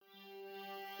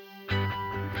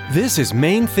This is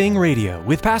Main Thing Radio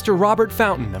with Pastor Robert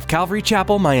Fountain of Calvary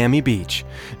Chapel, Miami Beach.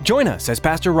 Join us as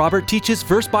Pastor Robert teaches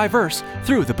verse by verse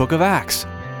through the book of Acts.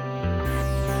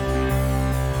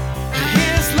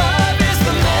 His love is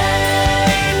the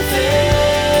main thing.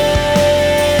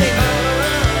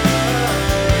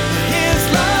 His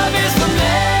love is the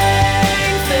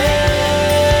main thing.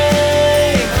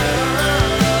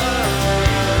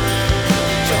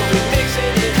 So we're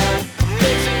mixing it up,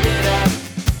 mixing it up.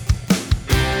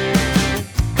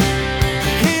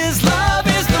 His love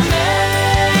is the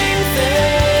main thing.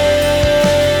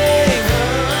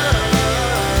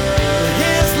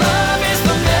 His love is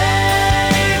the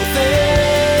main thing.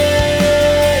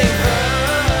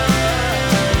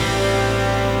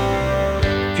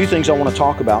 A few things I want to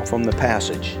talk about from the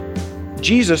passage.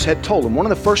 Jesus had told them, one of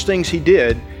the first things he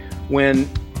did when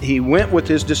he went with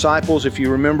his disciples, if you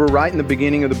remember right in the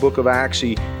beginning of the book of Acts,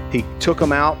 he took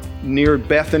them out near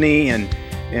Bethany and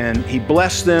he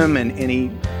blessed them and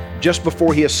he, just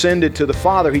before he ascended to the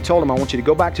Father, he told them, I want you to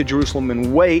go back to Jerusalem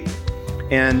and wait,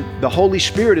 and the Holy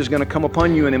Spirit is going to come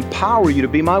upon you and empower you to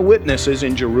be my witnesses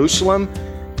in Jerusalem,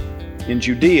 in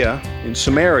Judea, in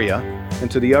Samaria, and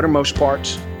to the uttermost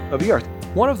parts of the earth.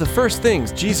 One of the first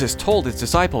things Jesus told his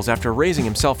disciples after raising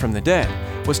himself from the dead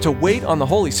was to wait on the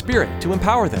Holy Spirit to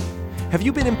empower them. Have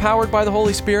you been empowered by the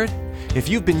Holy Spirit? If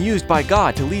you've been used by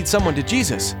God to lead someone to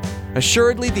Jesus,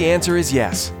 assuredly the answer is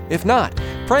yes. If not,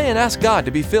 pray and ask God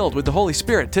to be filled with the Holy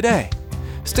Spirit today.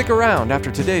 Stick around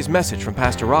after today's message from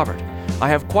Pastor Robert. I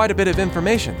have quite a bit of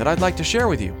information that I'd like to share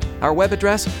with you. Our web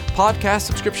address, podcast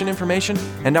subscription information,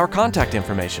 and our contact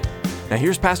information. Now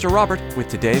here's Pastor Robert with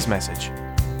today's message.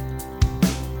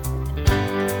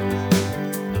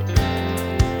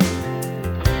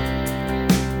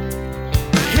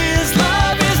 His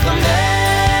love is the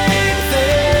main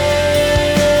thing.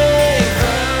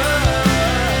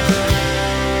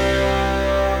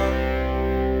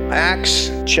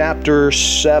 Acts chapter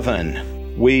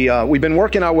 7. We've been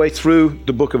working our way through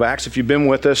the book of Acts. If you've been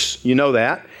with us, you know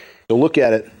that. So look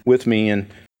at it with me in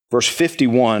verse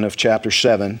 51 of chapter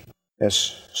 7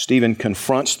 as Stephen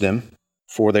confronts them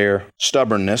for their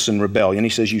stubbornness and rebellion. He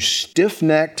says, "You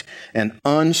stiff-necked and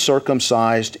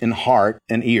uncircumcised in heart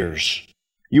and ears.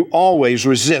 You always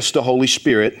resist the Holy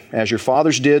Spirit. As your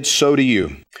fathers did, so do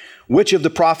you. Which of the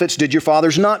prophets did your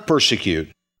fathers not persecute?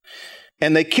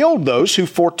 And they killed those who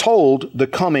foretold the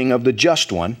coming of the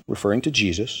Just One," referring to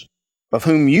Jesus, "of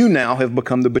whom you now have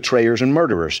become the betrayers and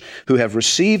murderers, who have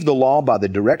received the law by the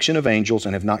direction of angels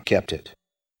and have not kept it.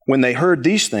 When they heard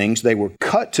these things, they were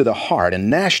cut to the heart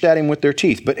and gnashed at him with their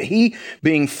teeth. But he,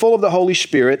 being full of the Holy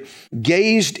Spirit,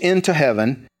 gazed into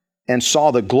heaven and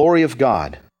saw the glory of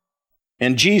God,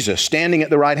 and Jesus standing at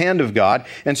the right hand of God,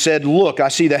 and said, Look, I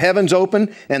see the heavens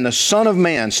open and the Son of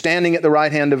Man standing at the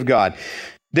right hand of God.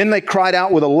 Then they cried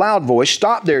out with a loud voice,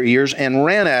 stopped their ears, and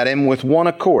ran at him with one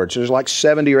accord." So there's like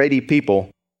 70 or 80 people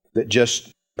that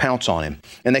just pounce on him.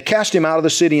 "And they cast him out of the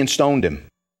city and stoned him.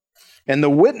 And the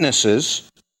witnesses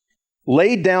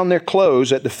laid down their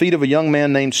clothes at the feet of a young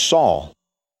man named Saul.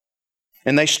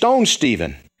 And they stoned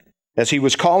Stephen as he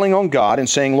was calling on God and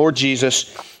saying, Lord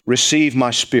Jesus, receive my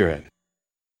spirit.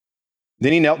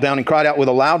 Then he knelt down and cried out with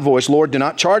a loud voice, Lord, do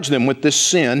not charge them with this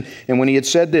sin. And when he had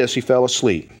said this, he fell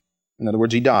asleep." In other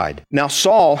words, he died. Now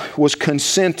Saul was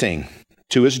consenting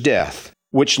to his death,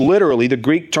 which literally, the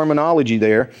Greek terminology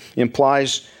there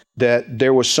implies that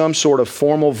there was some sort of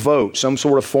formal vote, some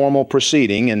sort of formal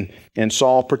proceeding, and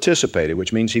Saul participated,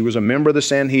 which means he was a member of the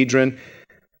Sanhedrin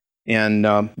and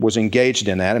was engaged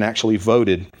in that and actually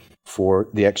voted for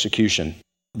the execution,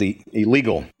 the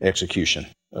illegal execution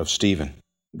of Stephen.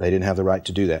 They didn't have the right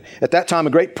to do that. At that time, a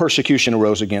great persecution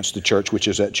arose against the church, which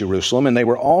is at Jerusalem, and they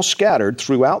were all scattered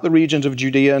throughout the regions of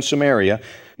Judea and Samaria,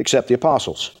 except the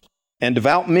apostles. And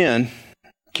devout men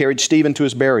carried Stephen to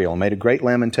his burial and made a great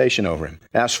lamentation over him.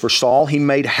 As for Saul, he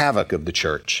made havoc of the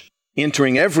church,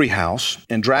 entering every house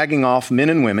and dragging off men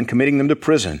and women, committing them to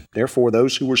prison. Therefore,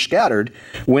 those who were scattered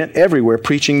went everywhere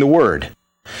preaching the word.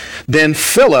 Then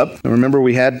Philip, remember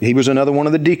he was another one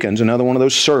of the deacons, another one of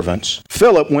those servants.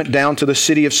 Philip went down to the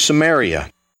city of Samaria,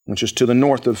 which is to the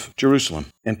north of Jerusalem,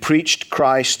 and preached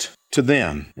Christ to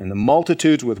them. And the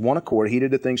multitudes with one accord heeded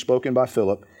the things spoken by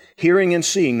Philip, hearing and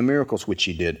seeing the miracles which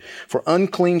he did. For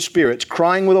unclean spirits,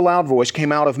 crying with a loud voice,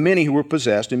 came out of many who were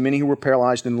possessed, and many who were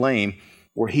paralyzed and lame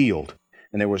were healed.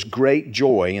 And there was great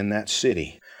joy in that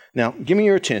city. Now, give me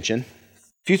your attention.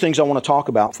 A few things I want to talk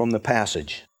about from the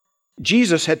passage.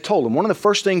 Jesus had told them, one of the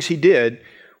first things he did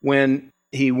when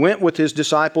he went with his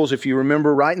disciples, if you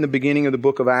remember right in the beginning of the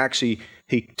book of Acts, he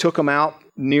took them out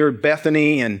near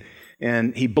Bethany and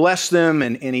And he blessed them,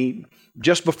 and he,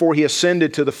 just before he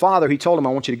ascended to the Father, he told them,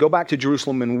 I want you to go back to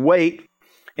Jerusalem and wait,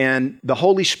 and the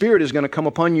Holy Spirit is going to come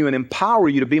upon you and empower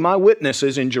you to be my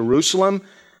witnesses in Jerusalem,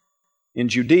 in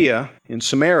Judea, in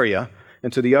Samaria,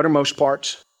 and to the uttermost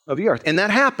parts of the earth. And that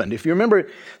happened. If you remember,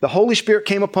 the Holy Spirit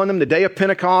came upon them the day of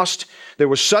Pentecost. There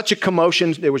was such a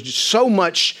commotion. There was just so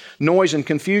much noise and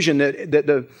confusion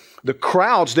that the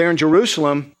crowds there in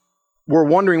Jerusalem were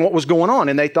wondering what was going on.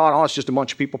 And they thought, oh, it's just a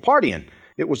bunch of people partying.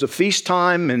 It was a feast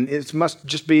time, and it's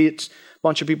a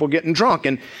bunch of people getting drunk.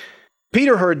 And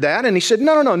Peter heard that, and he said,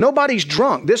 no, nobody's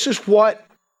drunk. This is what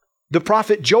the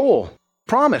prophet Joel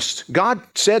promised. God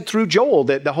said through Joel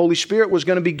that the Holy Spirit was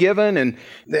going to be given, and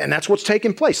that's what's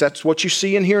taking place. That's what you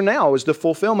see and hear now is the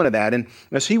fulfillment of that. And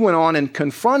as he went on and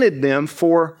confronted them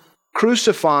for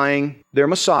crucifying their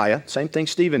Messiah, same thing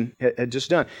Stephen had just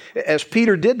done. As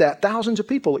Peter did that, thousands of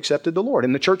people accepted the Lord,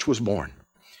 and the church was born.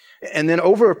 And then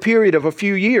over a period of a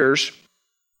few years,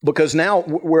 because now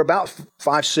we're about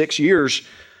 5-6 years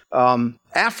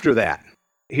after that,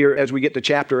 here as we get to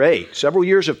chapter 8, several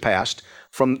years have passed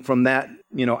from that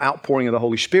outpouring of the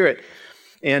Holy Spirit.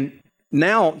 And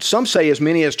now some say as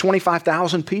many as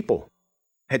 25,000 people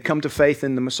had come to faith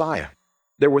in the Messiah.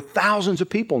 There were thousands of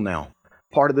people now,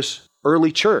 part of this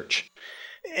early church.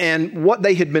 And what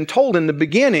they had been told in the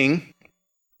beginning,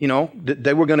 that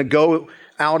they were going to go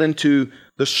out into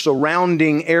the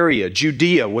surrounding area.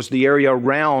 Judea was the area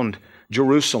around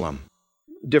Jerusalem.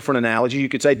 Different analogy, you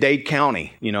could say Dade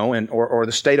County, or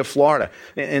the state of Florida.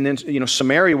 And then,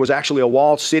 Samaria was actually a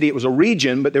walled city. It was a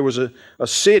region, but there was a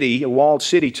city, a walled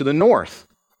city to the north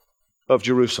of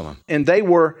Jerusalem. And they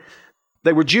were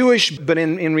Jewish, but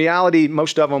in reality,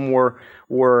 most of them were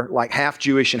like half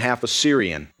Jewish and half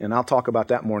Assyrian. And I'll talk about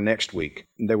that more next week.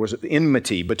 There was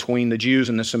enmity between the Jews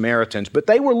and the Samaritans, but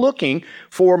they were looking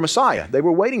for Messiah. They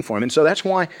were waiting for him. And so that's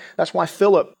why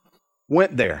Philip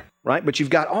went there, right? But you've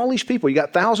got all these people. You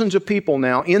got thousands of people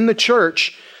now in the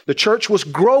church. The church was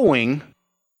growing,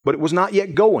 but it was not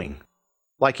yet going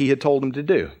like he had told them to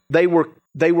do. They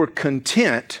were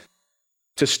content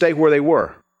to stay where they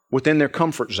were, within their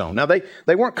comfort zone. Now,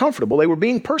 they weren't comfortable. They were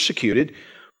being persecuted,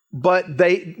 but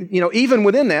even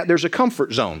within that, there's a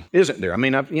comfort zone, isn't there? I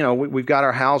mean, we've got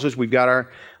our houses, we've got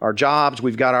our jobs,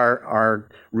 we've got our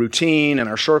routine and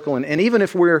our circle, and even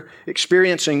if we're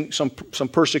experiencing some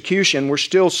persecution, we're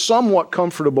still somewhat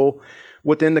comfortable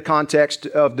within the context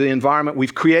of the environment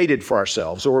we've created for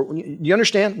ourselves, or you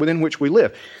understand, within which we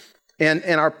live. And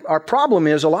our problem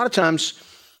is a lot of times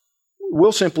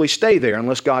we'll simply stay there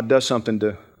unless God does something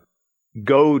to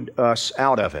goad us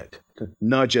out of it, to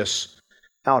nudge us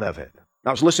out of it.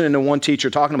 I was listening to one teacher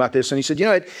talking about this, and he said,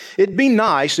 it'd be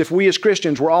nice if we as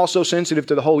Christians were all so sensitive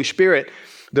to the Holy Spirit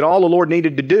that all the Lord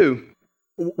needed to do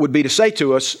would be to say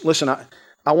to us, listen,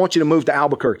 I want you to move to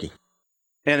Albuquerque.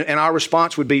 And our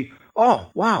response would be, oh,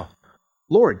 wow,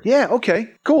 Lord, yeah,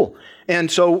 okay, cool.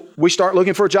 And so we start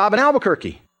looking for a job in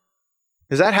Albuquerque.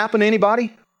 Has that happened to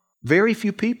anybody? Very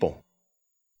few people.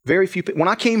 Very few people. When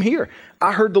I came here,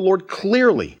 I heard the Lord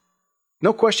clearly.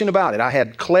 No question about it. I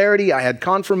had clarity. I had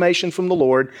confirmation from the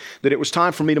Lord that it was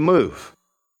time for me to move.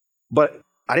 But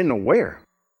I didn't know where.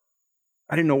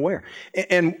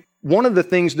 And one of the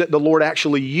things that the Lord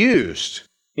actually used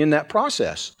in that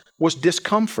process was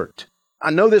discomfort.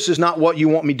 I know this is not what you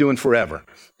want me doing forever.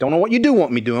 Don't know what you do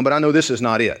want me doing, but I know this is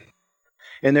not it.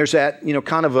 And there's that,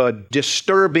 kind of a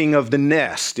disturbing of the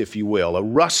nest, if you will, a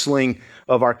rustling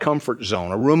of our comfort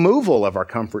zone, a removal of our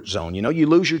comfort zone. You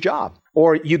lose your job.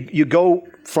 Or you go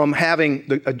from having,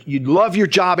 you love your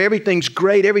job, everything's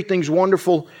great, everything's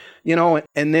wonderful,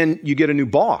 and then you get a new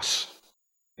boss.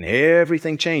 And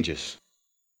everything changes.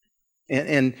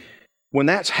 And when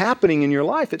that's happening in your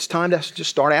life, it's time to just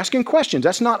start asking questions.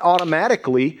 That's not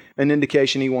automatically an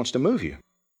indication he wants to move you.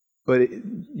 But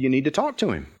you need to talk to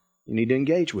him. You need to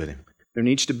engage with him. There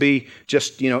needs to be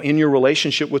just, in your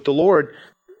relationship with the Lord,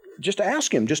 just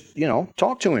ask him,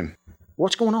 talk to him.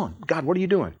 What's going on? God, what are you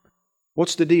doing?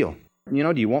 What's the deal? Do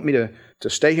you want me to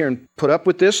stay here and put up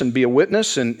with this and be a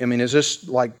witness? And is this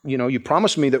like, you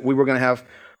promised me that we were going to have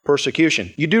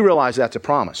persecution. You do realize that's a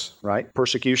promise, right?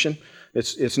 Persecution.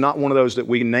 It's not one of those that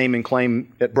we name and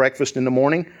claim at breakfast in the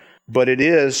morning, but it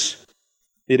is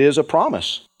a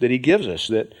promise that he gives us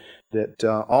that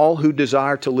all who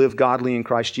desire to live godly in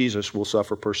Christ Jesus will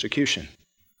suffer persecution.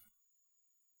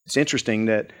 It's interesting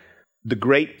that the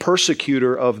great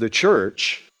persecutor of the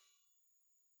church,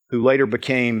 who later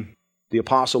became the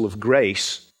apostle of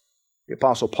grace, the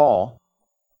apostle Paul,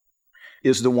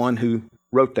 is the one who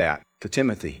wrote that to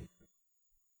Timothy.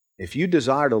 If you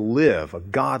desire to live a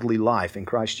godly life in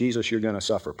Christ Jesus, you're going to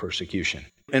suffer persecution.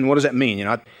 And what does that mean?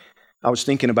 I was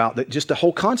thinking about just the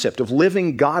whole concept of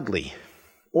living godly.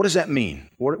 What does that mean?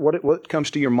 What comes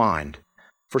to your mind?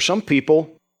 For some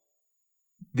people,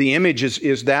 the image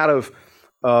is that of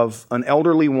an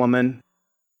elderly woman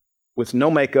with no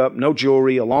makeup, no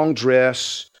jewelry, a long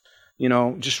dress,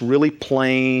 just really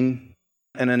plain,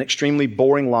 and an extremely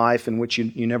boring life in which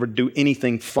you never do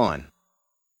anything fun.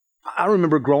 I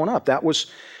remember growing up, that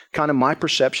was kind of my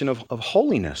perception of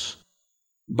holiness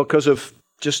because of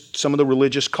just some of the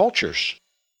religious cultures.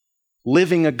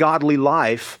 Living a godly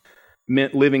life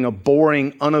meant living a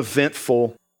boring,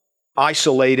 uneventful,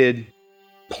 isolated,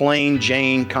 plain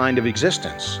Jane kind of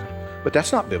existence. But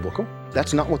that's not biblical.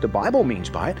 That's not what the Bible means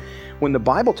by it. When the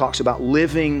Bible talks about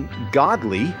living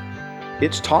godly,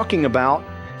 it's talking about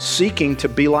seeking to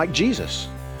be like Jesus.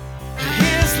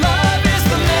 His love is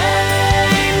the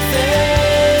main thing.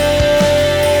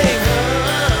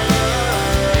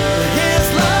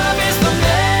 His love is the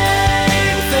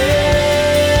main thing.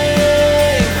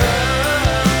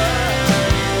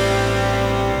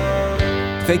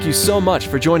 Thank you so much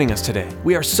for joining us today.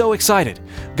 We are so excited.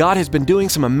 God has been doing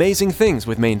some amazing things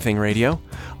with Main Thing Radio.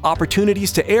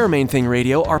 Opportunities to air Main Thing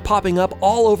Radio are popping up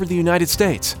all over the United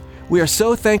States. We are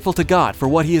so thankful to God for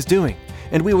what He is doing,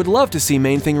 and we would love to see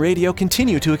Main Thing Radio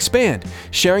continue to expand,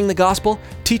 sharing the gospel,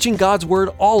 teaching God's Word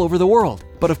all over the world.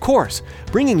 But of course,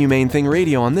 bringing you Main Thing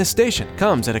Radio on this station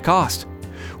comes at a cost.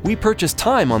 We purchase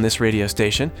time on this radio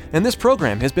station, and this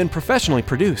program has been professionally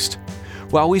produced.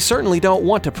 While we certainly don't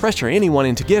want to pressure anyone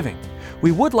into giving,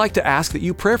 we would like to ask that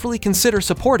you prayerfully consider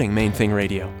supporting Main Thing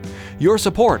Radio. Your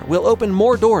support will open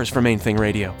more doors for Main Thing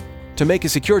Radio. To make a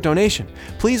secure donation,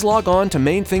 please log on to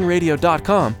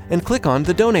mainthingradio.com and click on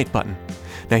the donate button.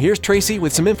 Now here's Tracy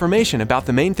with some information about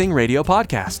the Main Thing Radio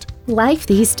podcast. Life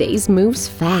these days moves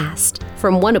fast.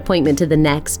 From one appointment to the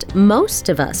next, most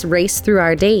of us race through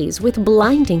our days with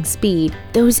blinding speed.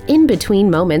 Those in-between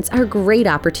moments are great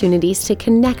opportunities to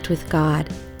connect with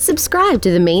God. Subscribe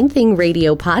to the Main Thing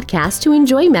Radio podcast to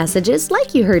enjoy messages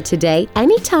like you heard today,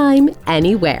 anytime,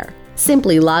 anywhere.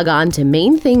 Simply log on to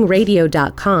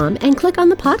mainthingradio.com and click on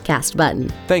the podcast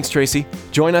button. Thanks, Tracy.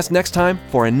 Join us next time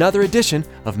for another edition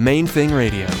of Main Thing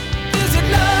Radio.